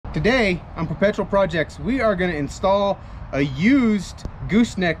Today on Perpetual Projects, we are going to install a used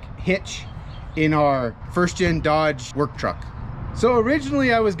gooseneck hitch in our first-gen Dodge work truck. So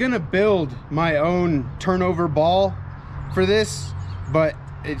originally I was going to build my own turnover ball for this, but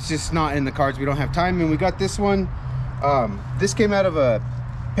it's just not in the cards. We don't have time, and we got this one. This came out of a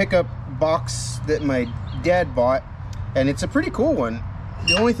pickup box that my dad bought, and it's a pretty cool one.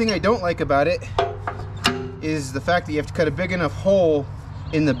 The only thing I don't like about it is the fact that you have to cut a big enough hole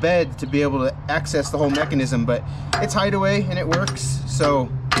in the bed to be able to access the whole mechanism, but it's Hideaway and it works, so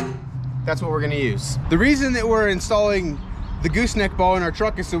that's what we're going to use. The reason that we're installing the gooseneck ball in our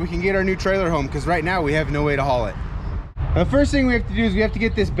truck is so we can get our new trailer home, because right now we have no way to haul it. The first thing we have to do is we have to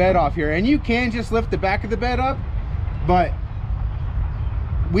get this bed off here, and you can just lift the back of the bed up, but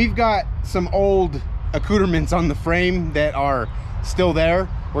we've got some old accoutrements on the frame that are still there.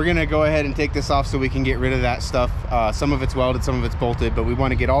 We're gonna go ahead and take this off so we can get rid of that stuff. Some of it's welded, some of it's bolted, but we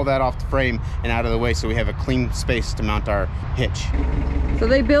want to get all that off the frame and out of the way so we have a clean space to mount our hitch. So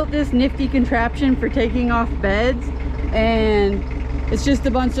they built this nifty contraption for taking off beds, and it's just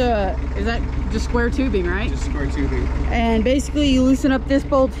a bunch of, is that just square tubing, right? Just square tubing. And basically you loosen up this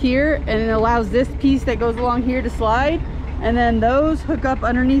bolt here, and it allows this piece that goes along here to slide, and then those hook up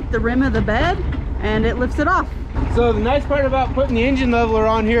underneath the rim of the bed, and it lifts it off. So the nice part about putting the engine leveler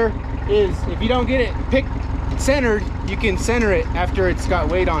on here is if you don't get it picked centered, you can center it after it's got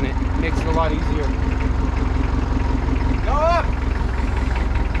weight on it. It makes it a lot easier. Go up!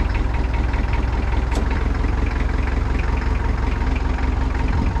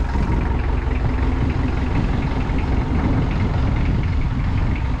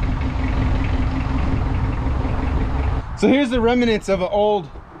 So here's the remnants of an old,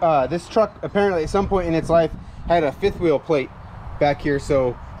 this truck apparently at some point in its life had a fifth wheel plate back here,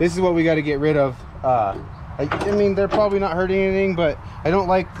 so this is what we got to get rid of. I mean, they're probably not hurting anything, but I don't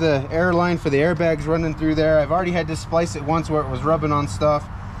like the air line for the airbags running through there. I've already had to splice it once where it was rubbing on stuff,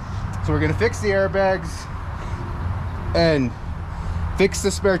 so we're going to fix the airbags and fix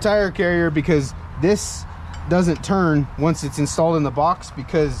the spare tire carrier, because this doesn't turn once it's installed in the box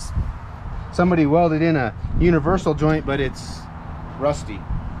because somebody welded in a universal joint, but it's rusty.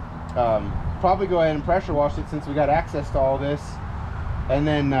 Probably go ahead and pressure wash it since we got access to all this, and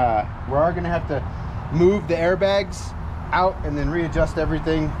then we are going to have to move the airbags out and then readjust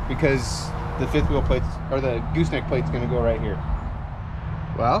everything, because the fifth wheel plates, or the gooseneck plate's going to go right here.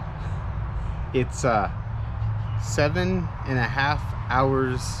 Well, it's 7.5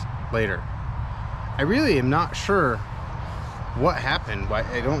 hours later. I really am not sure what happened.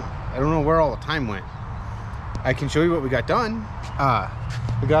 I don't know where all the time went. I can show you what we got done.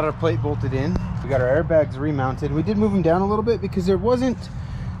 We got our plate bolted in. We got our airbags remounted. We did move them down a little bit because they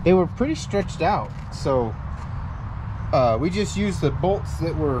were pretty stretched out. So we just used the bolts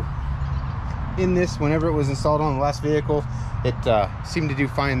that were in this whenever it was installed on the last vehicle. It seemed to do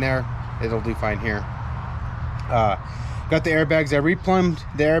fine there. It'll do fine here. Got the airbags. I replumbed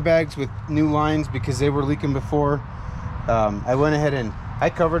the airbags with new lines because they were leaking before. I went ahead and I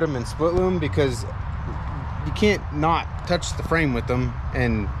covered them in split loom because you can't not touch the frame with them,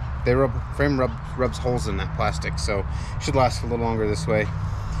 and they rubs holes in that plastic, so it should last a little longer this way.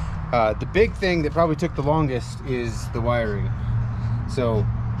 The big thing that probably took the longest is the wiring. So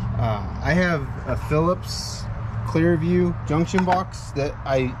I have a Phillips Clearview junction box that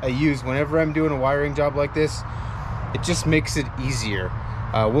I use whenever I'm doing a wiring job like this. It just makes it easier.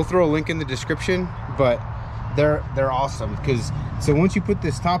 We'll throw a link in the description, but they're awesome, because so once you put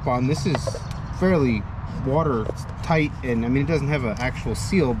this top on, this is fairly watertight, and I mean, it doesn't have an actual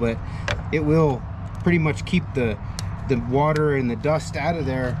seal, but it will pretty much keep the water and the dust out of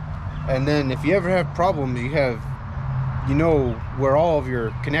there. And then if you ever have problems, you know where all of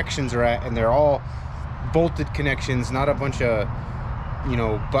your connections are at, and they're all bolted connections, not a bunch of, you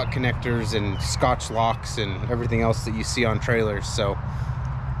know, butt connectors and Scotch locks and everything else that you see on trailers. So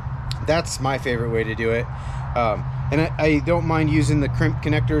that's my favorite way to do it. And I don't mind using the crimp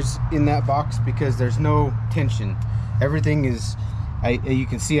connectors in that box because there's no tension. Everything is, you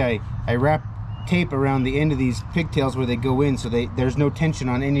can see I wrap tape around the end of these pigtails where they go in, so there's no tension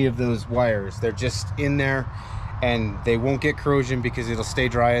on any of those wires. They're just in there, and they won't get corrosion because it'll stay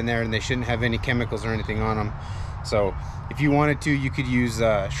dry in there, and they shouldn't have any chemicals or anything on them. So if you wanted to, you could use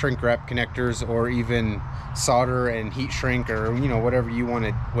shrink wrap connectors, or even solder and heat shrink, or you know, whatever you want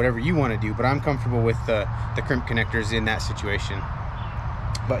to do. But I'm comfortable with the crimp connectors in that situation.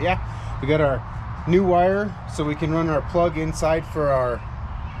 But yeah, we got our new wire so we can run our plug inside for our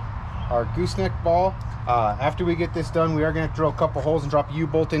gooseneck ball. After we get this done, we are going to drill a couple holes and drop a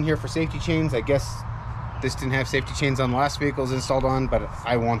U-bolt in here for safety chains. I guess This didn't have safety chains on the last vehicles installed on, but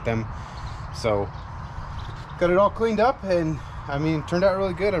I want them. So got it all cleaned up, and I mean, it turned out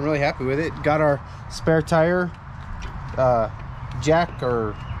really good. I'm really happy with it. Got our spare tire jack,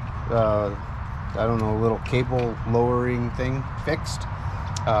 or I don't know, little cable lowering thing fixed,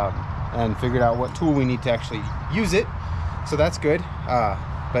 and figured out what tool we need to actually use it. So that's good.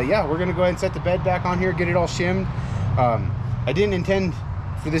 But yeah, we're gonna go ahead and set the bed back on here, get it all shimmed. I didn't intend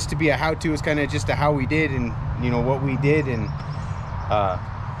for this to be a how-to. It's kind of just a how we did, and you know what we did, and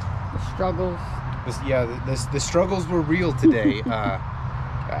the struggles. The struggles were real today.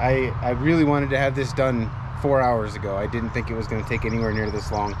 I really wanted to have this done 4 hours ago. I didn't think it was going to take anywhere near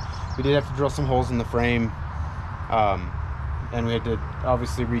this long. We did have to drill some holes in the frame, and we had to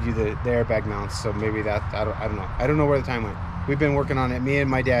obviously redo the airbag mounts. So maybe that, I don't know. I don't know where the time went. We've been working on it. Me and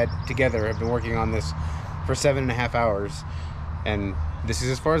my dad together have been working on this for 7.5 hours, and this is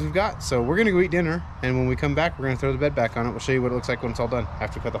as far as we've got. So we're gonna go eat dinner, and when we come back, we're gonna throw the bed back on it. We'll show you what it looks like when it's all done,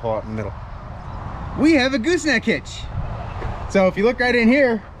 after we cut the hole out in the middle. We have a gooseneck hitch. So if you look right in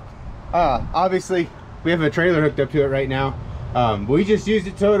here, obviously we have a trailer hooked up to it right now. We just used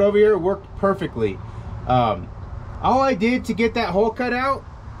it to tow it over here. It worked perfectly. All I did to get that hole cut out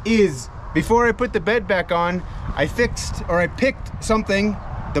is, before I put the bed back on, I picked something,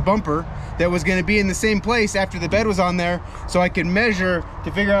 the bumper, that was going to be in the same place after the bed was on there, so I could measure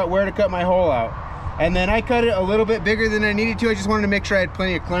to figure out where to cut my hole out. And then I cut it a little bit bigger than I needed to. I just wanted to make sure I had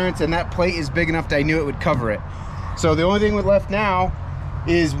plenty of clearance, and that plate is big enough that I knew it would cover it. So the only thing left now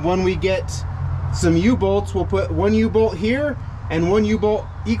is, when we get some U-bolts, we'll put one U-bolt here and one U-bolt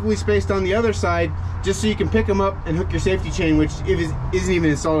equally spaced on the other side, just so you can pick them up and hook your safety chain, which isn't even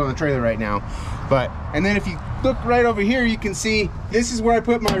installed on the trailer right now. And then if you look right over here, you can see this is where I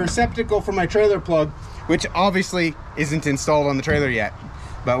put my receptacle for my trailer plug, which obviously isn't installed on the trailer yet.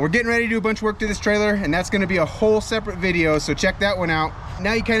 But we're getting ready to do a bunch of work to this trailer, and that's going to be a whole separate video, so check that one out.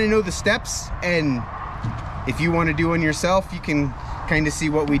 Now you kind of know the steps, and if you want to do one yourself, you can kind of see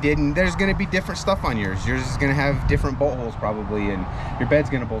what we did. And there's going to be different stuff on yours. Yours is going to have different bolt holes probably, and your bed's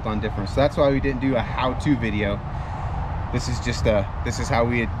going to bolt on different. So that's why we didn't do a how-to video. This is just this is how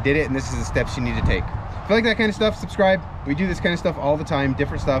we did it, and this is the steps you need to take. If you like that kind of stuff, subscribe. We do this kind of stuff all the time,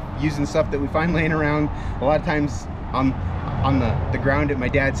 different stuff, using stuff that we find laying around, a lot of times on the ground at my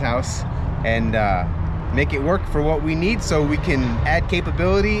dad's house, and make it work for what we need, so we can add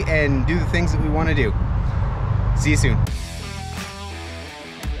capability and do the things that we want to do. See you soon.